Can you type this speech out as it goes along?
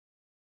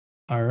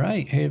All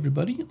right, hey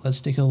everybody,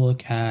 let's take a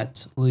look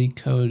at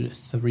LeetCode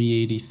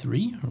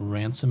 383,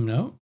 Ransom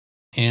Note.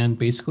 And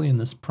basically in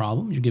this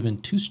problem, you're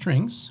given two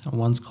strings.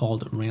 One's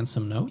called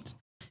Ransom Note,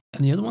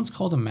 and the other one's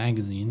called a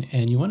magazine.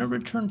 And you want to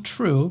return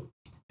true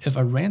if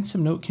a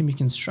ransom note can be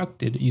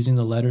constructed using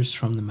the letters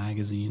from the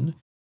magazine.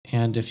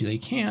 And if they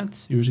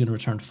can't, you're just going to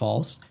return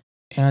false.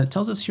 And it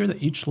tells us here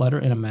that each letter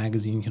in a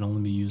magazine can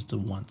only be used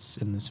once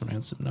in this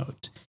ransom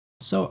note.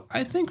 So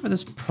I think for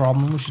this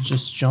problem, we should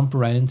just jump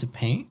right into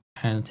Paint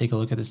and take a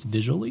look at this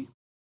visually.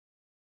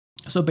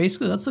 So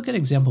basically, let's look at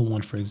example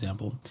one, for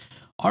example.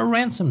 Our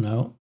ransom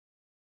note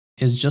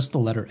is just the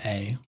letter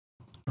A,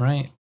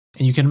 right?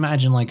 And you can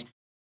imagine like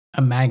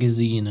a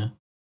magazine,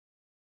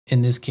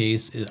 in this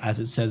case, as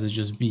it says, is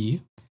just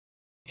B.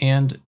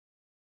 And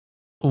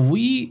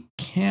we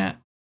can't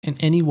in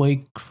any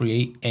way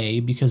create A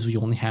because we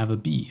only have a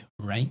B,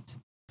 right?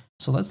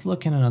 So let's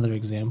look at another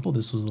example.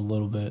 This was a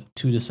little bit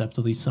too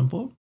deceptively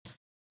simple.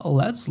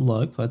 Let's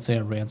say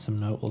a ransom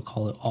note, we'll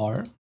call it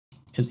R,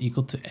 is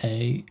equal to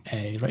A,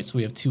 right? So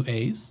we have two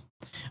A's,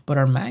 but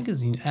our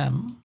magazine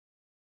M,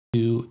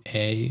 two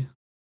A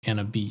and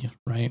a B,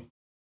 right?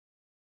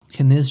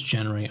 Can this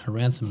generate a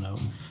ransom note?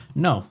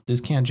 No,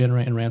 this can't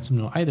generate a ransom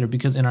note either,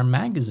 because in our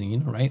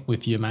magazine, right,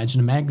 if you imagine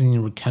a magazine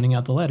and we're cutting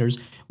out the letters,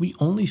 we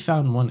only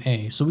found one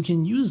A. So we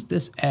can use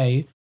this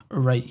A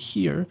right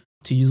here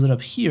to use it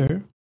up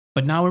here.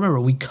 But now remember,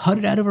 we cut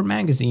it out of our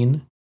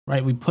magazine,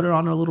 right? We put it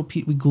on our little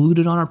piece, we glued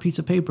it on our piece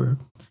of paper.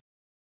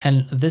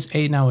 And this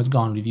A now is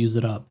gone, we've used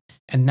it up.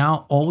 And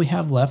now all we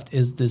have left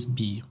is this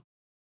B.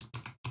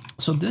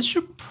 So this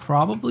should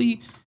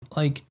probably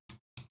like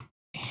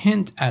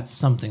hint at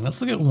something. Let's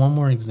look at one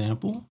more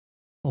example.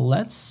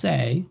 Let's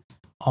say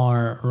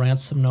our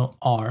ransom note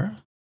R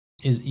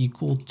is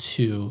equal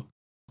to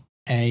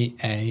A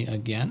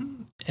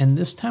again. And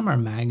this time our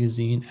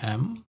magazine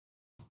M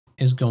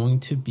is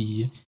going to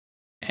be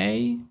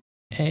A,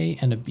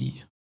 and a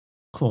B.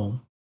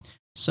 Cool.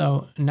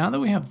 So now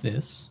that we have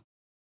this,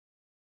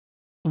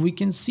 we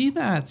can see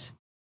that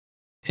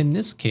in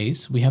this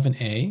case, we have an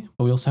A,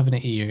 but we also have an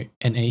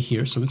A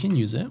here, so we can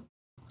use it.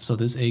 So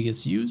this A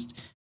gets used,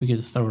 we get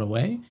to throw it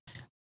away.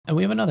 And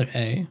we have another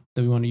A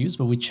that we want to use,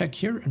 but we check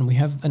here and we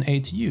have an A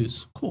to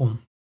use. Cool.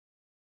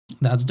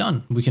 That's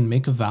done. We can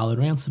make a valid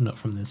ransom note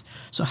from this.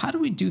 So how do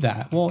we do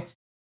that? Well,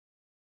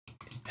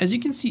 as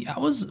you can see, I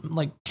was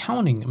like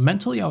counting,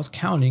 mentally I was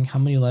counting how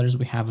many letters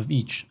we have of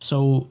each.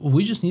 So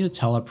we just need to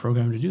tell our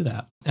program to do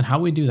that. And how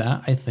we do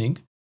that, I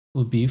think,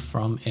 would be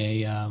from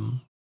a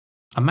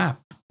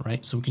map,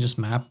 right? So we can just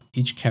map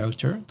each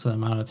character to the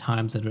amount of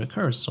times that it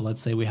occurs. So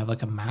let's say we have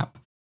like a map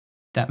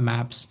that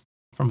maps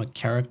from a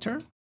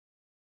character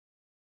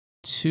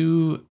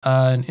to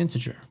an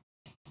integer,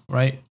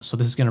 right? So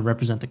this is going to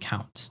represent the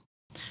count.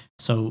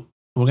 So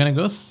we're going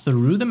to go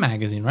through the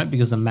magazine, right?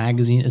 Because the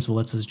magazine is what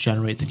lets us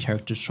generate the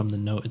characters from the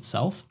note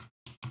itself.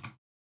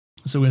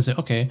 So we're going to say,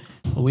 okay,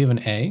 well, we have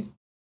an A.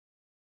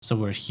 So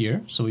we're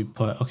here. So we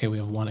put, okay, we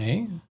have one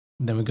A.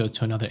 Then we go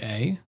to another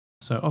A.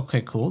 So,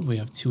 okay, cool. We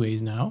have two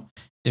A's now.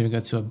 Then we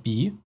go to a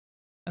B.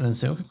 And then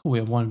say, okay, cool, we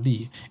have one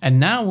B. And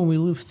now when we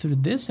loop through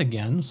this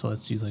again, so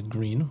let's use like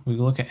green, we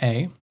look at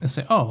A and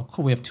say, oh,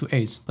 cool, we have two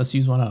A's. Let's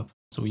use one up.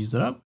 So we use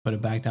it up, put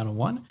it back down to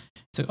one.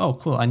 Say, oh,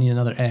 cool, I need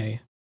another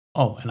A.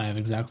 Oh, and I have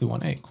exactly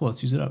one A. Cool,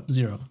 let's use it up,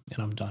 0,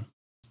 and I'm done,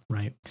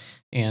 right?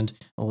 And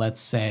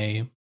let's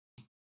say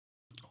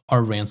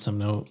our ransom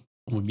note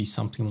would be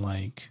something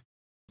like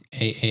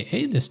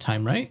A this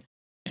time, right?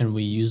 And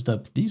we used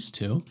up these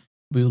two.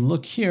 We would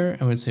look here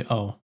and we'd say,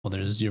 oh, well,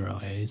 there's 0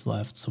 A's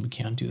left, so we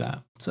can't do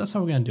that. So that's how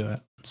we're going to do it.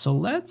 So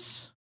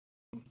let's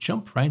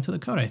jump right into the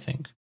code, I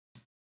think.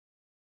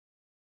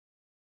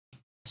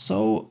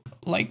 So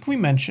like we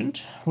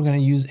mentioned, we're going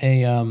to use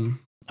a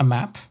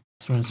map.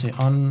 So we're going to say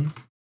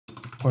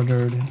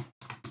unordered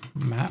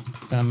map.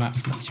 We're going to map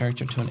from a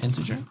character to an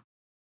integer.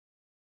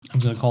 I'm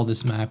going to call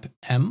this map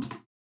M.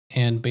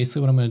 And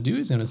basically what I'm going to do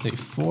is I'm going to say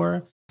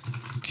for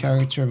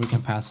character, we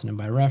can pass it in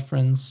by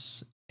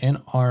reference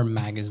in our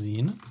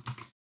magazine.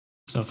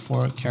 So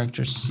for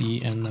character C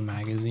in the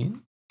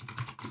magazine,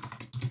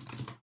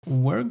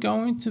 we're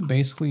going to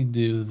basically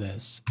do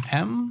this.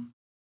 M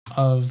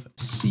of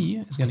C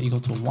is going to equal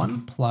to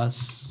 1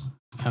 plus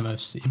M of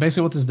C.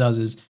 Basically what this does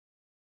is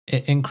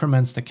it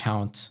increments the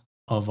count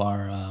of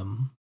our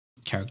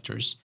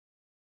characters.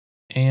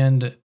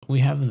 And we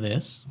have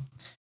this.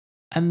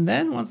 And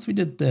then once we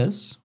did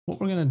this, what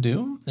we're going to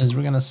do is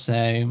we're going to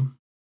say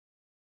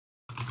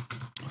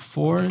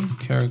for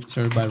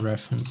character by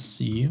reference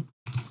C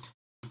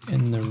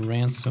in the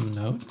ransom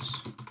note,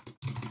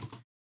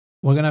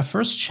 we're going to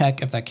first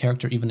check if that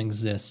character even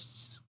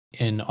exists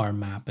in our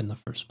map in the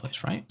first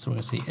place, right? So we're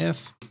going to say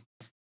if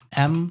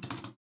m.count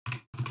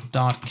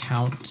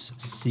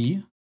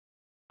C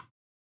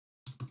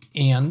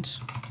and,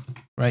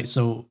 right,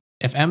 so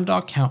if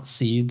m.count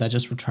C, that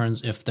just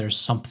returns if there's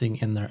something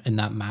in there in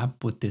that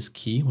map with this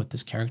key, with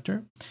this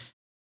character.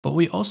 But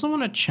we also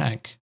want to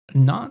check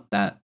not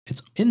that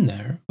it's in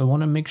there, but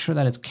want to make sure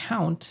that its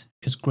count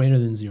is greater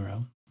than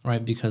 0,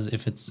 right? Because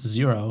if it's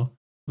 0,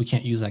 we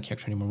can't use that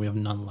character anymore. We have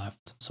none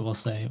left. So we'll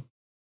say,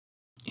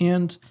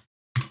 and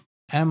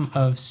m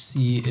of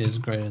c is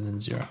greater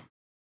than 0.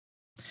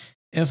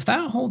 If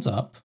that holds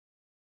up,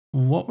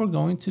 what we're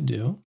going to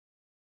do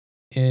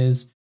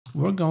is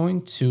we're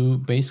going to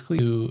basically,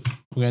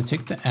 we're going to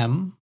take the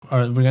m, or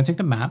we're going to take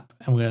the map,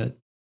 and we're going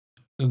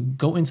to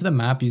go into the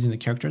map using the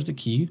character as the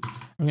key.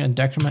 We're going to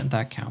decrement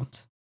that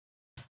count.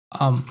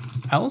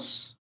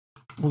 Else,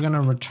 we're going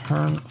to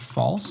return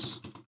false,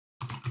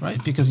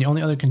 right? Because the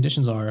only other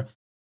conditions are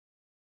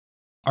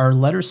our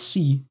letter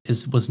C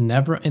was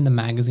never in the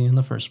magazine in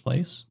the first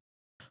place,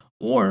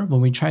 or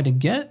when we tried to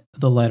get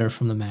the letter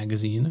from the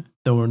magazine,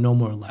 there were no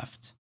more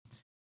left.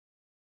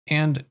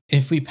 And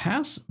if we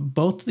pass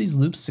both of these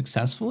loops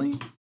successfully,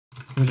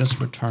 we just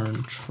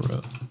return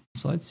true.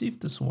 So let's see if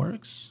this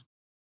works.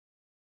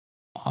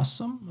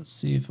 Awesome. Let's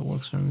see if it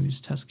works for these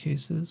test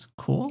cases.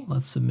 Cool.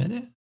 Let's submit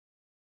it.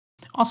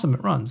 Awesome.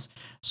 It runs.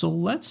 So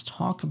let's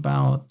talk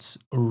about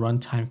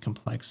runtime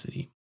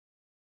complexity.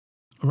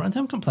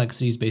 Runtime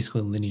complexity is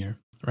basically linear,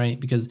 right?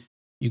 Because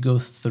you go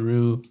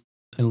through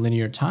in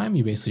linear time,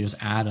 you basically just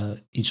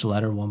add each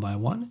letter one by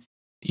one.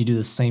 You do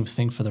the same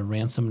thing for the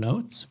ransom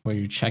notes where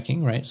you're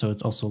checking, right? So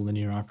it's also a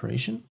linear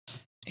operation.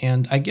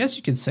 And I guess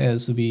you could say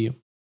this would be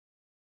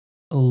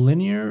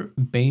linear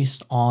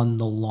based on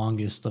the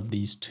longest of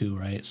these two,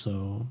 right?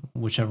 So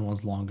whichever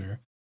one's longer.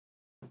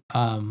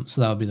 So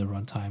that would be the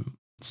runtime.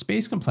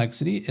 Space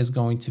complexity is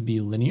going to be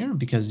linear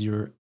because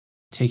you're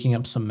taking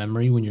up some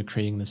memory when you're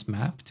creating this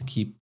map to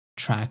keep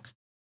track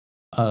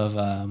of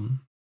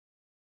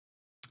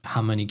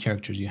how many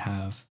characters you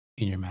have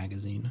in your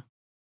magazine.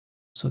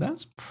 So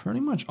that's pretty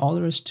much all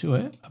there is to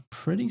it. A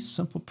pretty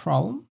simple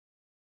problem.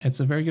 It's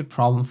a very good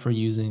problem for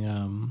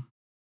using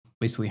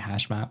basically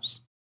hash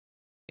maps.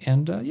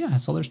 And yeah,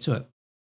 that's all there's to it.